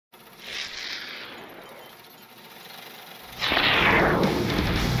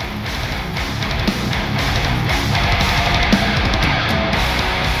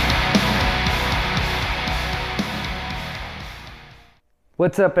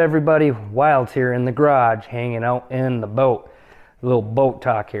What's up, everybody? Wilds here in the garage, hanging out in the boat. A little boat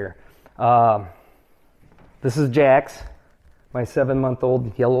talk here. This is Jax, my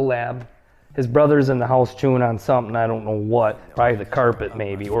 7-month-old yellow lab. His brother's in the house chewing on something, I don't know what. Probably the carpet,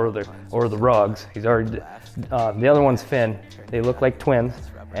 maybe, or the rugs. He's already. The other one's Finn. They look like twins,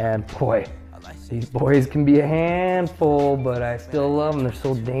 and boy, these boys can be a handful, but I still love them. They're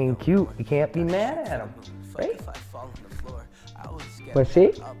so dang cute. You can't be mad at them, right? But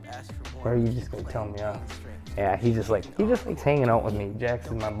see? Or are you just gonna tell me off? Yeah, he just likes hanging out with me. Jax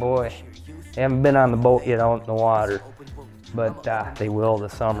is my boy. They haven't been on the boat yet out in the water, but they will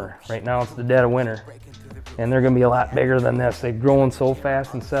this summer. Right now it's the dead of winter, and they're gonna be a lot bigger than this. They've grown so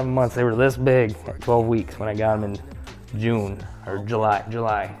fast in 7 months. They were this big at 12 weeks when I got them in June or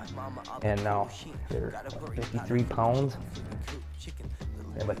July, and now they're 53 pounds.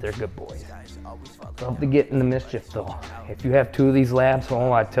 Yeah, but they're good boys. Love to get in the mischief though. If you have 2 of these labs,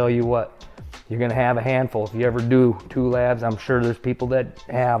 oh, I tell you what, you're gonna have a handful. If you ever do 2 labs, I'm sure there's people that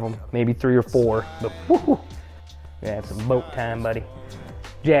have them, maybe 3 or 4. But whoo, yeah, it's some boat time, buddy.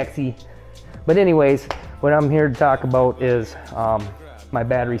 Jaxie. But anyways, what I'm here to talk about is my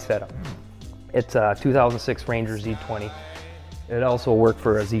battery setup. It's a 2006 Ranger Z20. It also worked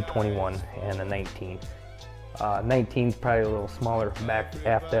for a Z21 and a 19. 19 is probably a little smaller back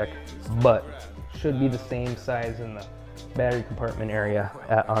aft deck, but should be the same size in the battery compartment area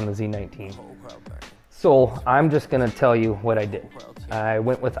on the Z19. So I'm just gonna tell you what I did. I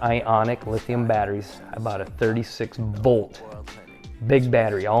went with Ionic lithium batteries. I bought a 36 volt big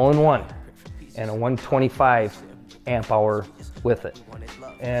battery all in one, and a 125 amp hour with it,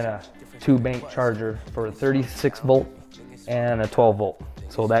 and a 2-bank charger for a 36 volt and a 12 volt.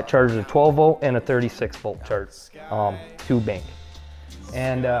 So that charges a 12 volt and a 36 volt charge, 2-bank.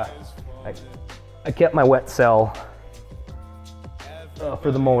 And I kept my wet cell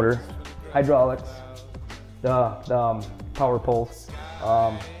for the motor, hydraulics, the power poles,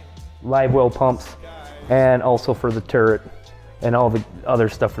 live well pumps, and also for the turret and all the other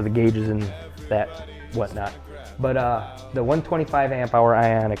stuff for the gauges and that whatnot. But the 125 amp hour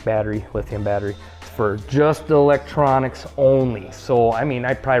Ionic battery, lithium battery, for just the electronics only. So I mean,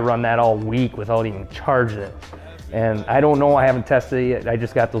 I'd probably run that all week without even charging it. And I don't know, I haven't tested it yet. I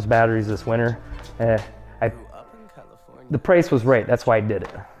just got those batteries this winter. The price was right, that's why I did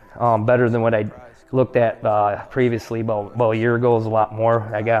it. Better than what I looked at previously about a year ago. It was a lot more.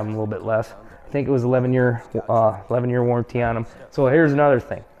 I got them a little bit less. I think it was 11-year warranty on them. So here's another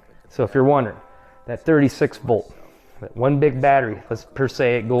thing. So if you're wondering, that 36 volt, that one big battery, let's per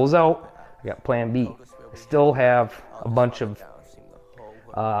se, it goes out. I got plan B. I still have a bunch of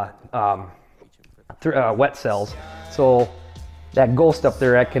wet cells. So that ghost up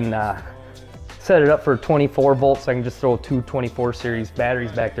there, I can set it up for 24 volts. I can just throw 2 24 series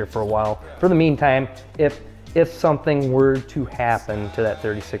batteries back there for a while. For the meantime, if something were to happen to that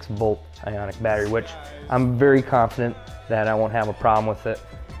 36 volt Ionic battery, which I'm very confident that I won't have a problem with it.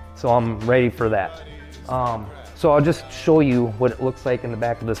 So I'm ready for that. So I'll just show you what it looks like in the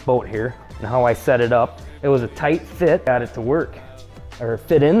back of this boat here and how I set it up. It was a tight fit, got it to work, or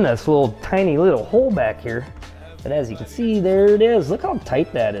fit in this little tiny little hole back here. And as you can see, there it is. Look how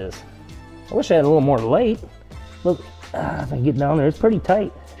tight that is. I wish I had a little more light. Look, if I get down there, it's pretty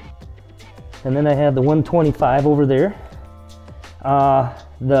tight. And then I have the 125 over there.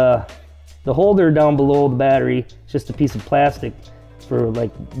 The holder down below the battery is just a piece of plastic for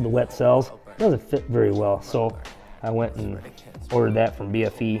like the wet cells. It doesn't fit very well, so I went and ordered that from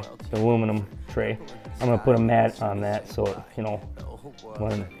BFE, the aluminum tray. I'm gonna put a mat on that so, you know,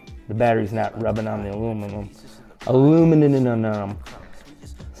 when the battery's not rubbing on the aluminum.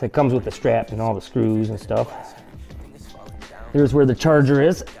 So it comes with the strap and all the screws and stuff. Here's where the charger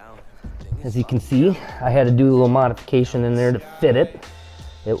is. As you can see, I had to do a little modification in there to fit it.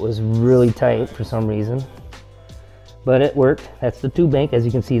 It was really tight for some reason, but it worked. That's the 2-bank, as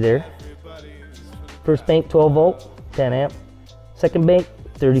you can see there. First bank, 12 volt, 10 amp. Second bank,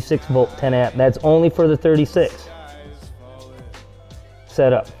 36 volt, 10 amp. That's only for the 36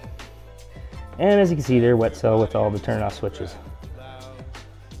 setup. And as you can see there, wet cell with all the turn off switches.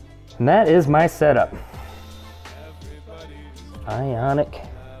 And that is my setup. Ionic.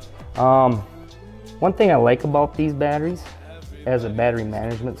 One thing I like about these batteries as a battery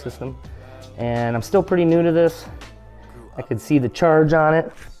management system, and I'm still pretty new to this, I could see the charge on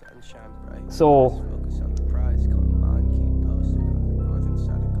it. So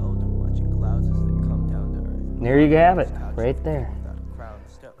there you have it, right there.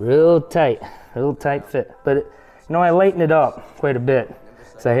 Real tight fit. But it, you know, I lighten it up quite a bit.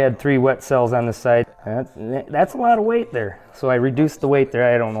 because I had 3 wet cells on the side. That's a lot of weight there. So I reduced the weight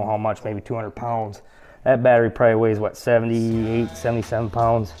there. I don't know how much, maybe 200 pounds. That battery probably weighs, what, 78, 77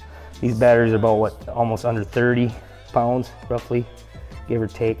 pounds. These batteries are about, what, almost under 30 pounds, roughly, give or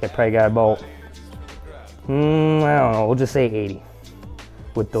take. I probably got about, I don't know, we'll just say 80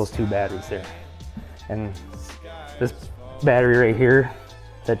 with those 2 batteries there. And this battery right here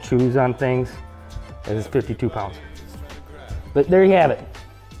that chews on things is 52 pounds. But there you have it.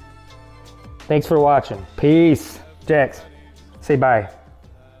 Thanks for watching. Peace. Jax, say bye.